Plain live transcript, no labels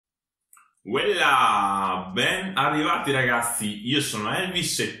Uella! Ben arrivati ragazzi, io sono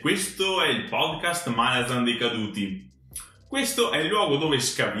Elvis e questo è il podcast MALAZAN dei caduti. Questo è il luogo dove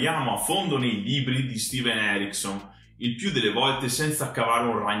scaviamo a fondo nei libri di Steven Erikson, il più delle volte senza cavare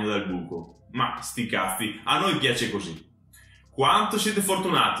un ragno dal buco. Ma sti cazzi, a noi piace così. Quanto siete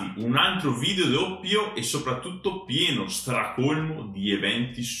fortunati, un altro video doppio e soprattutto pieno, stracolmo di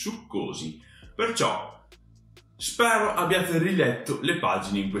eventi succosi. Perciò spero abbiate riletto le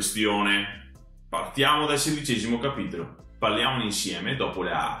pagine in questione. Partiamo dal 16esimo capitolo. Parliamone insieme dopo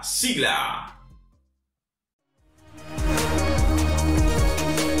la sigla!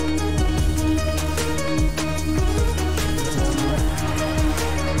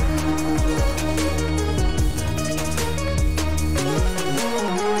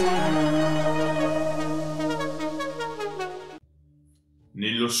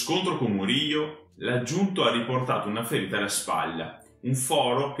 Nello scontro con Murillio, l'aggiunto ha riportato una ferita alla spalla, un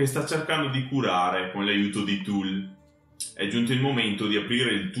foro che sta cercando di curare con l'aiuto di Tull. È giunto il momento di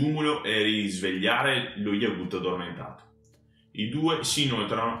aprire il tumulo e risvegliare lo Yagut addormentato. I due si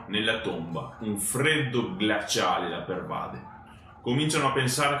inoltrano nella tomba, un freddo glaciale la pervade. Cominciano a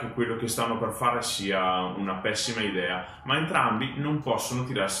pensare che quello che stanno per fare sia una pessima idea, ma entrambi non possono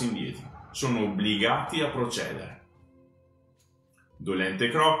tirarsi indietro, sono obbligati a procedere. Dolente e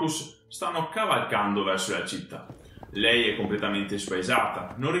Crocus stanno cavalcando verso la città. Lei è completamente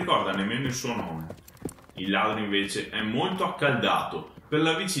spaesata, non ricorda nemmeno il suo nome. Il ladro invece è molto accaldato per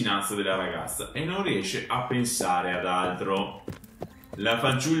la vicinanza della ragazza e non riesce a pensare ad altro. La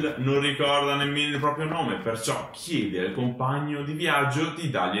fanciulla non ricorda nemmeno il proprio nome, perciò chiede al compagno di viaggio di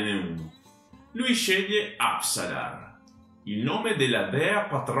dargliene uno. Lui sceglie Apsadar, il nome della dea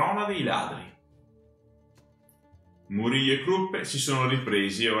patrona dei ladri. Murillio e Kruppe si sono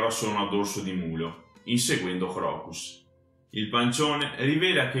ripresi e ora sono a dorso di mulo, inseguendo Crocus. Il pancione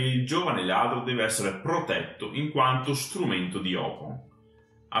rivela che il giovane ladro deve essere protetto in quanto strumento di Opon.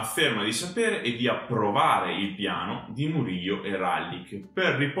 Afferma di sapere e di approvare il piano di Murillio e Rake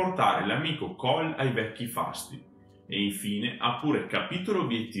per riportare l'amico Coll ai vecchi fasti e infine ha pure capito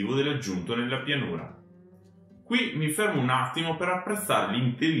l'obiettivo dell'aggiunto nella pianura. Qui mi fermo un attimo per apprezzare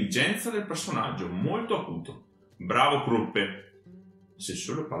l'intelligenza del personaggio, molto acuto. Bravo Kruppe, se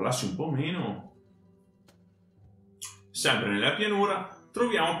solo parlassi un po' meno. Sempre nella pianura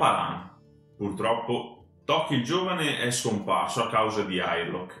troviamo Paran. Purtroppo Toki il giovane è scomparso a causa di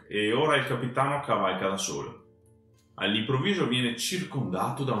Airlock e ora il capitano cavalca da solo. All'improvviso viene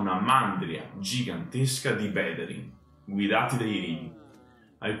circondato da una mandria gigantesca di Bederin, guidati dai Ridi.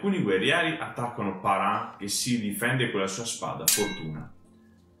 Alcuni guerrieri attaccano Paran che si difende con la sua spada, fortuna.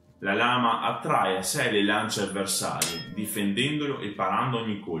 La lama attrae a sé le lance avversarie, difendendolo e parando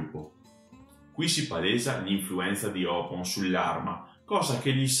ogni colpo. Qui si palesa l'influenza di Opon sull'arma, cosa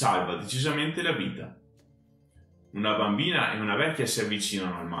che gli salva decisamente la vita. Una bambina e una vecchia si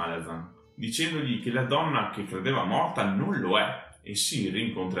avvicinano al Malazan, dicendogli che la donna che credeva morta non lo è e si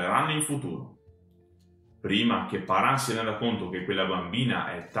rincontreranno in futuro. Prima che Paran si renda conto che quella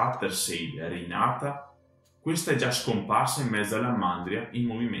bambina è Tattersail rinata, questa è già scomparsa in mezzo alla mandria in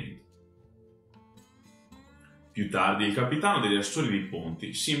movimento. Più tardi il capitano degli Astori dei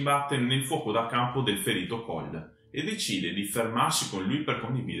Ponti si imbatte nel fuoco da campo del ferito Coll e decide di fermarsi con lui per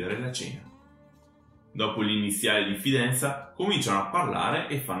condividere la cena. Dopo l'iniziale diffidenza cominciano a parlare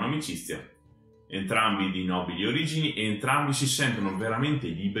e fanno amicizia. Entrambi di nobili origini e entrambi si sentono veramente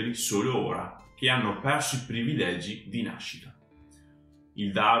liberi solo ora che hanno perso i privilegi di nascita.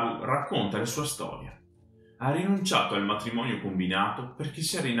 Il Daru racconta la sua storia. Ha rinunciato al matrimonio combinato perché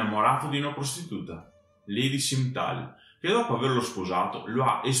si era innamorato di una prostituta, Lady Simtal, che dopo averlo sposato lo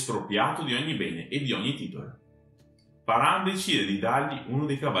ha espropriato di ogni bene e di ogni titolo. Paran decide di dargli uno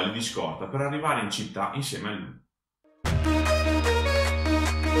dei cavalli di scorta per arrivare in città insieme a lui.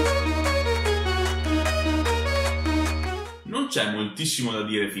 Non c'è moltissimo da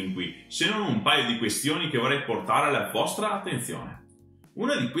dire fin qui, se non un paio di questioni che vorrei portare alla vostra attenzione.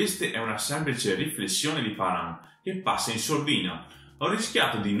 Una di queste è una semplice riflessione di Paran che passa in sordina. Ho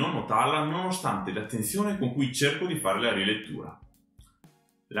rischiato di non notarla nonostante l'attenzione con cui cerco di fare la rilettura.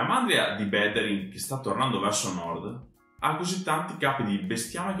 La mandria di Bederin che sta tornando verso nord ha così tanti capi di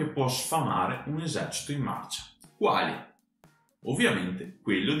bestiame che può sfamare un esercito in marcia. Quali? Ovviamente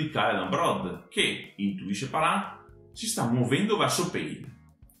quello di Caladan Brod che, intuisce Paran, si sta muovendo verso Pale.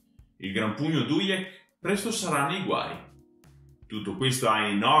 Il gran pugno Duyek presto sarà nei guai. Tutto questo ha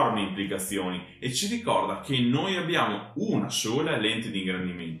enormi implicazioni e ci ricorda che noi abbiamo una sola lente di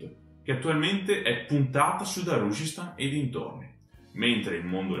ingrandimento, che attualmente è puntata su Darujhistan e dintorni, mentre il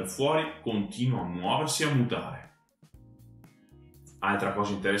mondo là fuori continua a muoversi e a mutare. Altra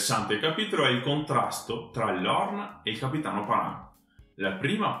cosa interessante del capitolo è il contrasto tra Lorn e il capitano Paran. La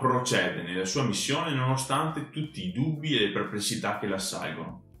prima procede nella sua missione nonostante tutti i dubbi e le perplessità che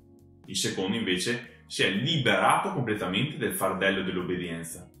l'assalgono. Il secondo invece si è liberato completamente del fardello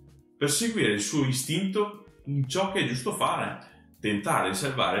dell'obbedienza per seguire il suo istinto in ciò che è giusto fare, tentare di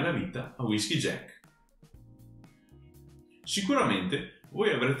salvare la vita a Whisky Jack. Sicuramente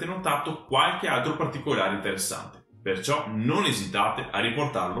voi avrete notato qualche altro particolare interessante, perciò non esitate a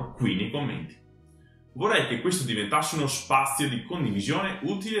riportarlo qui nei commenti. Vorrei che questo diventasse uno spazio di condivisione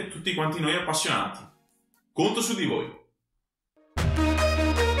utile a tutti quanti noi appassionati. Conto su di voi!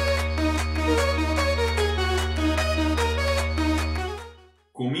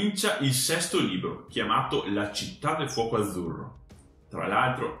 Comincia il sesto libro, chiamato La città del fuoco azzurro. Tra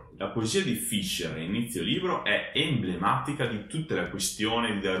l'altro, la poesia di Fisher a inizio libro è emblematica di tutta la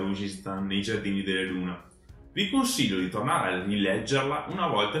questione di Darujhistan nei Giardini della Luna. Vi consiglio di tornare a rileggerla una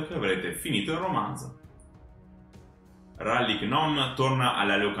volta che avrete finito il romanzo. Rake torna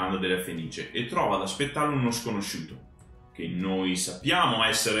alla locanda della Fenice e trova ad aspettarlo uno sconosciuto, che noi sappiamo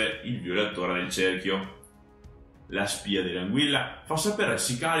essere il violatore del cerchio. La spia dell'anguilla fa sapere al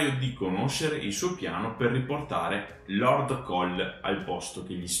sicario di conoscere il suo piano per riportare Lord Coll al posto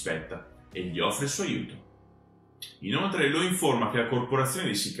che gli spetta e gli offre il suo aiuto. Inoltre lo informa che la corporazione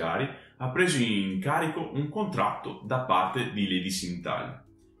dei sicari ha preso in carico un contratto da parte di Lady Sintal.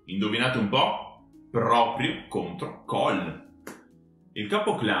 Indovinate un po'? Proprio contro Coll. Il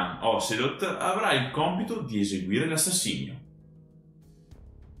capo clan Ocelot avrà il compito di eseguire l'assassinio.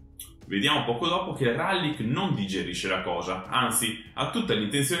 Vediamo poco dopo che Rake non digerisce la cosa, anzi ha tutta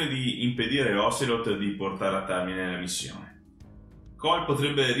l'intenzione di impedire Ocelot di portare a termine la missione. Coll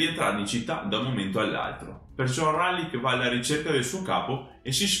potrebbe rientrare in città da un momento all'altro, perciò Rake va alla ricerca del suo capo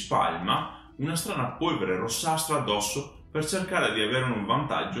e si spalma una strana polvere rossastra addosso per cercare di avere un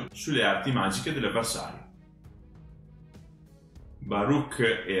vantaggio sulle arti magiche dell'avversario. Baruch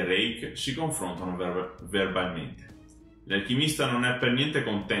e Rake si confrontano verbalmente. L'alchimista non è per niente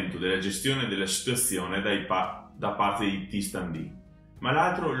contento della gestione della situazione da parte di Tistandi, ma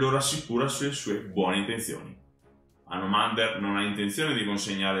l'altro lo rassicura sulle sue buone intenzioni. Anomander non ha intenzione di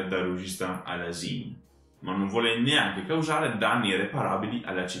consegnare Darujhistan alla Zin, ma non vuole neanche causare danni irreparabili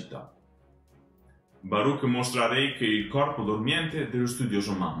alla città. Baruch mostra a Rake il corpo dormiente dello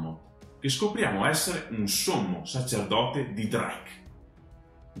studioso Mammoth, che scopriamo essere un sommo sacerdote di Drake.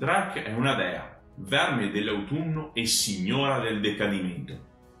 Drake è una dea, verme dell'autunno e signora del decadimento.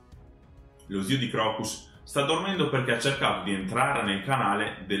 Lo zio di Crocus sta dormendo perché ha cercato di entrare nel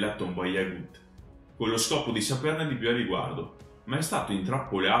canale della tomba Yagut, con lo scopo di saperne di più a riguardo, ma è stato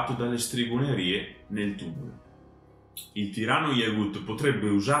intrappolato dalle stregonerie nel tunnel. Il tiranno Yagut potrebbe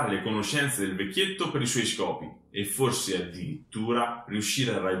usare le conoscenze del vecchietto per i suoi scopi e forse addirittura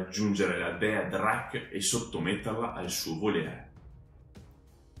riuscire a raggiungere la dea Drake e sottometterla al suo volere.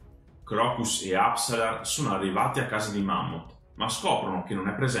 Crocus e Apsalar sono arrivati a casa di Mammoth, ma scoprono che non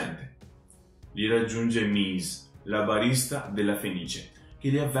è presente. Li raggiunge Mise, la barista della Fenice, che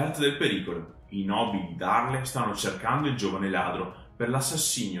li avverte del pericolo. I nobili d'Arle stanno cercando il giovane ladro per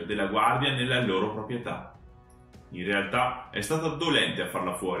l'assassinio della guardia nella loro proprietà. In realtà è stata dolente a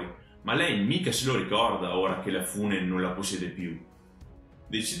farla fuori, ma lei mica se lo ricorda ora che la fune non la possiede più.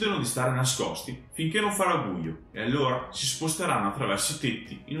 Decidono di stare nascosti finché non farà buio e allora si sposteranno attraverso i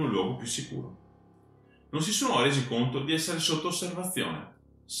tetti in un luogo più sicuro. Non si sono resi conto di essere sotto osservazione.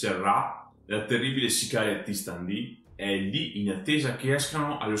 Serra, la terribile sicaria Tistandi, è lì in attesa che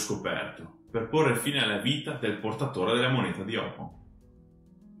escano allo scoperto per porre fine alla vita del portatore della moneta di Opon.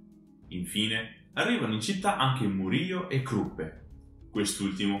 Infine arrivano in città anche Murillio e Kruppe.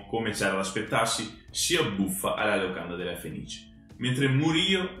 Quest'ultimo, come c'era da aspettarsi, si abbuffa alla locanda della Fenice, mentre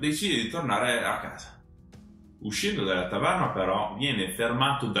Murillio decide di tornare a casa. Uscendo dalla taverna però viene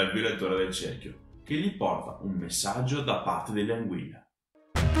fermato dal violatore del cerchio, che gli porta un messaggio da parte dell'anguilla.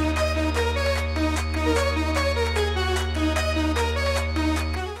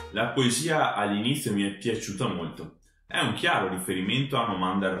 La poesia all'inizio mi è piaciuta molto. È un chiaro riferimento a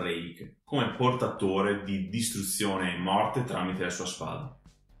Anomander Rake come portatore di distruzione e morte tramite la sua spada.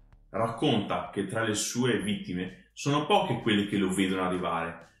 Racconta che tra le sue vittime sono poche quelle che lo vedono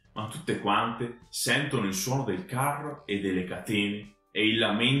arrivare, ma tutte quante sentono il suono del carro e delle catene e il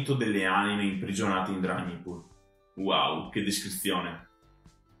lamento delle anime imprigionate in Dranipur. Wow, che descrizione!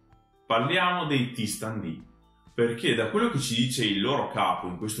 Parliamo dei Tistandi, perché da quello che ci dice il loro capo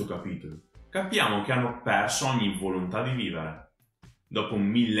in questo capitolo, capiamo che hanno perso ogni volontà di vivere. Dopo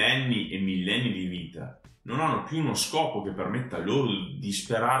millenni e millenni di vita, non hanno più uno scopo che permetta loro di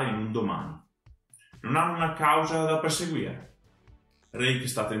sperare in un domani. Non hanno una causa da perseguire. Rake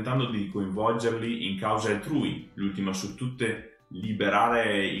sta tentando di coinvolgerli in cause altrui, l'ultima su tutte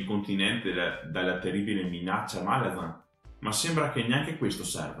liberare il continente dalla terribile minaccia Malazan, ma sembra che neanche questo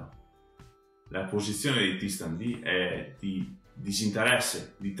serva. La posizione di Tristan D è di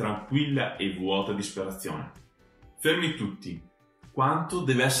disinteresse, di tranquilla e vuota disperazione. Fermi tutti, quanto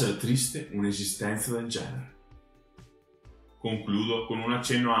deve essere triste un'esistenza del genere. Concludo con un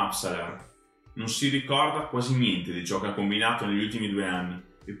accenno a Absalar. Non si ricorda quasi niente di ciò che ha combinato negli ultimi 2 anni,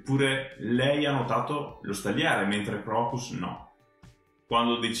 eppure lei ha notato lo stagliare, mentre Crocus no.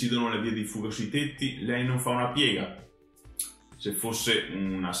 Quando decidono le vie di fuga sui tetti, lei non fa una piega. Se fosse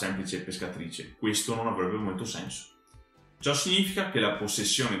una semplice pescatrice, questo non avrebbe molto senso. Ciò significa che la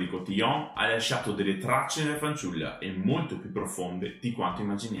possessione di Cotillon ha lasciato delle tracce nella fanciulla e molto più profonde di quanto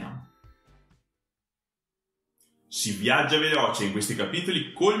immaginiamo. Si viaggia veloce in questi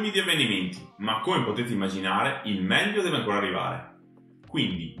capitoli colmi di avvenimenti, ma come potete immaginare il meglio deve ancora arrivare.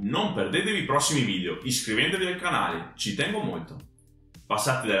 Quindi non perdetevi i prossimi video iscrivendovi al canale, ci tengo molto.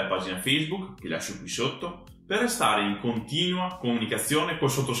 Passate dalla pagina Facebook, che lascio qui sotto, per restare in continua comunicazione col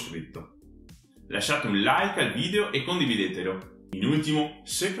sottoscritto. Lasciate un like al video e condividetelo. In ultimo,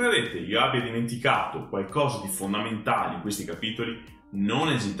 se credete io abbia dimenticato qualcosa di fondamentale in questi capitoli, non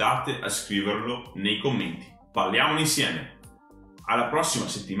esitate a scriverlo nei commenti. Parliamone insieme. Alla prossima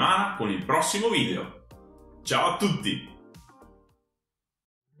settimana con il prossimo video. Ciao a tutti!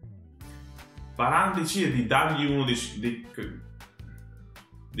 Paran decide di dargli uno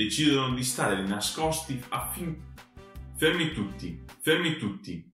decidono di stare nascosti Fermi tutti.